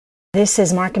This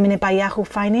is Market Minute by Yahoo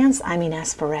Finance. I'm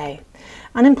Ines Ferre.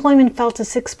 Unemployment fell to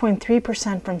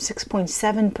 6.3% from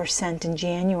 6.7% in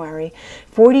January.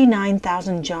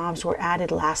 49,000 jobs were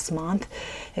added last month.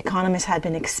 Economists had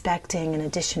been expecting an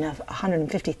addition of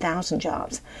 150,000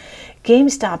 jobs.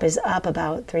 GameStop is up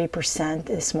about 3%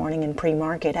 this morning in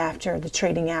pre-market after the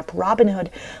trading app Robinhood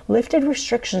lifted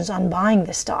restrictions on buying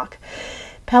the stock.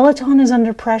 Peloton is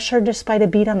under pressure despite a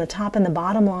beat on the top and the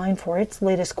bottom line for its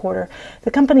latest quarter.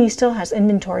 The company still has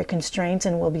inventory constraints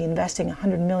and will be investing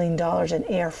 $100 million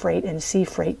in air freight and sea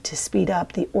freight to speed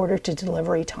up the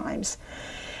order-to-delivery times.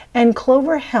 And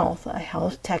Clover Health, a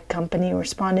health tech company,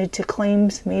 responded to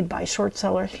claims made by short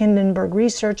seller Hindenburg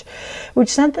Research, which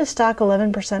sent the stock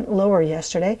 11% lower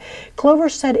yesterday. Clover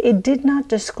said it did not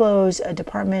disclose a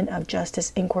Department of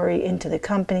Justice inquiry into the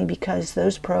company because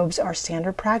those probes are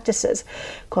standard practices.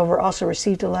 Clover also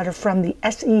received a letter from the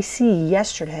SEC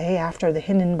yesterday after the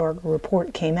Hindenburg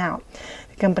report came out.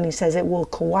 The company says it will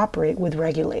cooperate with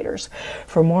regulators.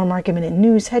 For more Market Minute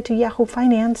news, head to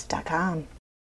yahoofinance.com.